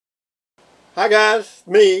Hi guys,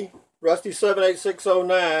 me,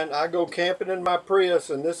 Rusty78609. I go camping in my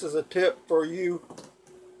Prius, and this is a tip for you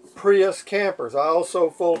Prius campers. I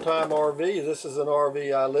also full-time RV. This is an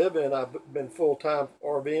RV I live in. I've been full-time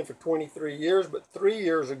RVing for 23 years, but 3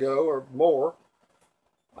 years ago or more,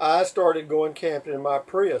 I started going camping in my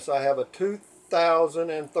Prius. I have a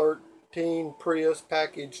 2013 Prius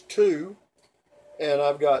Package 2, and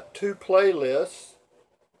I've got 2 playlists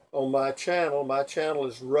on my channel. My channel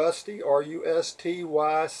is Rusty,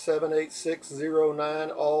 R-U-S-T-Y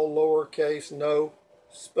 78609, all lowercase, no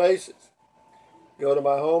spaces. Go to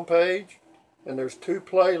my home page, and there's 2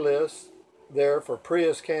 playlists there for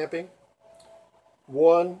Prius camping.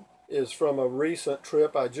 One is from a recent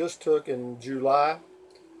trip I just took in July,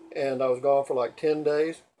 and I was gone for like 10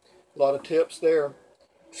 days. A lot of tips there.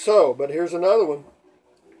 So, but here's another one.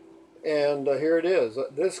 And here it is.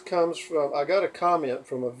 This comes from, I got a comment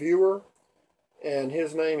from a viewer, and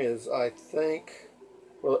his name is, I think,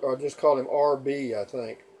 well, I'll just call him RB, I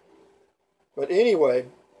think. But anyway,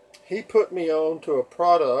 he put me on to a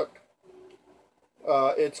product.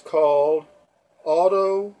 It's called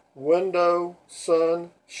Auto Window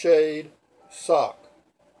Sunshade Sock.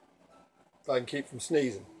 If I can keep from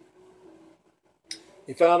sneezing.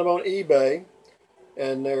 He found them on eBay,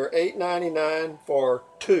 and they're $8.99 for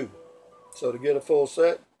 2. So to get a full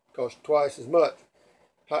set, costs twice as much.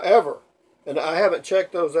 However, and I haven't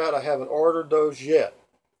checked those out, I haven't ordered those yet.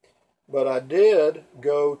 But I did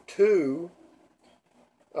I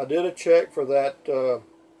did a check for that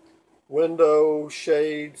window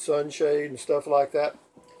shade, sunshade, and stuff like that.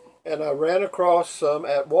 And I ran across some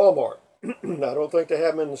at Walmart. I don't think they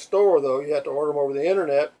have them in the store, though. You have to order them over the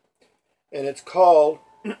internet. And it's called,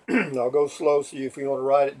 I'll go slow so if you want to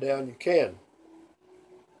write it down, you can.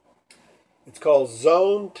 It's called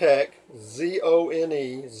Zone Tech,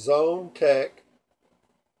 Z-O-N-E, Zone Tech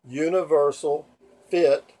Universal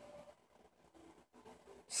Fit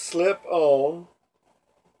Slip-On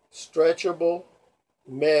Stretchable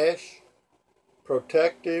Mesh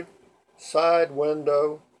Protective Side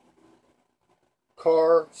Window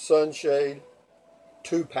Car Sunshade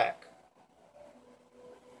 2-pack.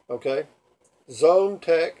 Okay? Zone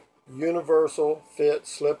Tech Universal Fit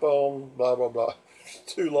Slip-On blah blah blah. It's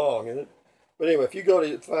too long, isn't it? But anyway, if you go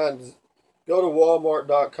to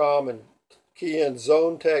Walmart.com and key in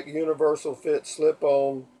Zone Tech Universal Fit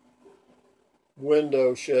Slip-On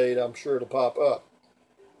Window Shade, I'm sure it'll pop up.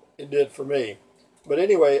 It did for me. But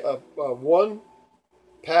anyway, one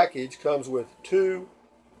package comes with two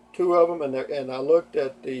of them, and I looked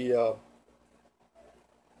at the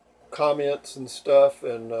comments and stuff,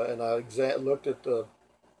 and I looked at the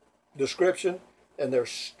description, and they're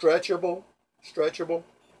stretchable.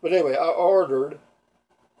 But anyway, I ordered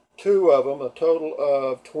 2 of them, a total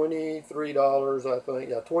of $23, I think.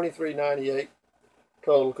 Yeah, $23.98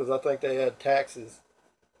 total, because I think they had taxes.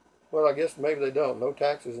 Well, I guess maybe they don't. No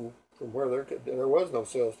taxes from where there was no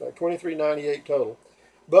sales tax. $23.98 total.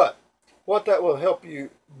 But what that will help you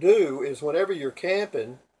do is whenever you're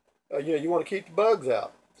camping, you want to keep the bugs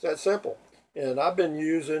out. It's that simple. And I've been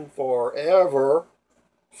using forever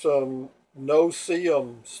some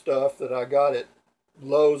no-see-um stuff that I got at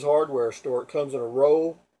Lowe's hardware store. It comes in a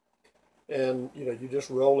roll, and you just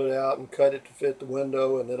roll it out and cut it to fit the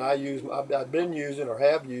window. And then I've been using, or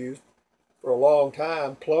have used for a long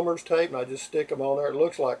time, plumber's tape, and I just stick them on there. It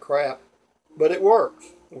looks like crap, but it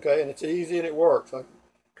works. Okay, and it's easy and it works,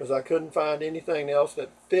 because I couldn't find anything else that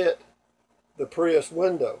fit the Prius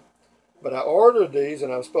window. But I ordered these,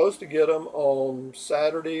 and I'm supposed to get them on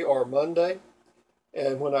Saturday or Monday.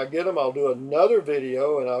 And when I get them, I'll do another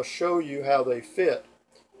video, and I'll show you how they fit.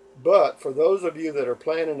 But for those of you that are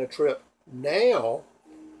planning a trip now,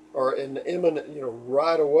 or in the imminent,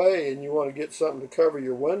 right away, and you want to get something to cover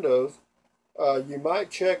your windows, you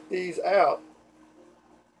might check these out.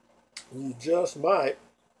 You just might,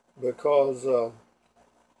 because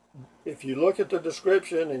if you look at the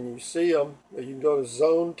description and you see them, you can go to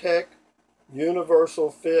Zone Tech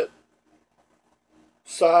Universal Fit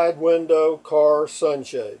Side Window Car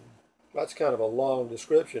Sunshade. That's kind of a long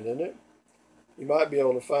description, isn't it? You might be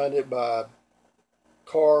able to find it by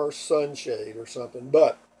Car Sunshade or something.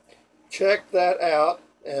 But check that out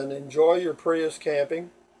and enjoy your Prius camping.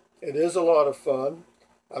 It is a lot of fun.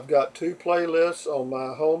 I've got 2 playlists on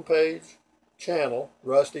my homepage channel,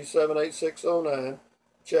 Rusty78609.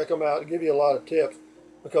 Check them out. I'll give you a lot of tips,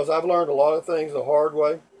 because I've learned a lot of things the hard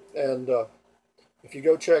way. And if you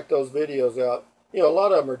go check those videos out, a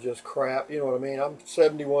lot of them are just crap, you know what I mean? I'm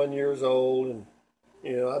 71 years old, and,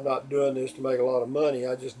 I'm not doing this to make a lot of money.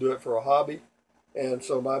 I just do it for a hobby. And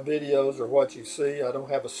so my videos are what you see. I don't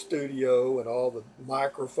have a studio and all the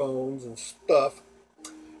microphones and stuff.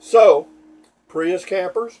 So, Prius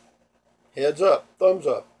campers, heads up, thumbs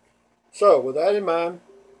up. So, with that in mind,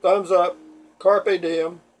 thumbs up, carpe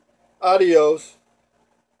diem, adios,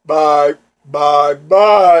 bye, bye,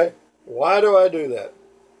 bye. Why do I do that?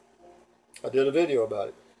 I did a video about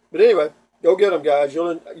it. But anyway, go get them, guys.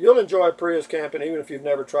 You'll enjoy Prius camping even if you've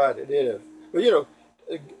never tried it. It is. But, you know,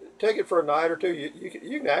 take it for a night or two.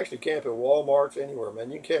 You can actually camp at Walmarts anywhere,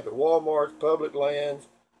 man. You can camp at Walmarts, public lands.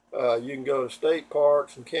 You can go to state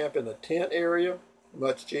parks and camp in the tent area,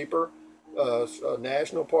 much cheaper.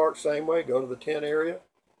 National parks, same way. Go to the tent area.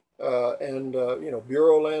 You know,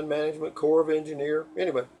 Bureau of Land Management, Corps of Engineer.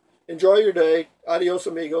 Anyway, enjoy your day. Adios,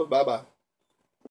 amigos. Bye-bye.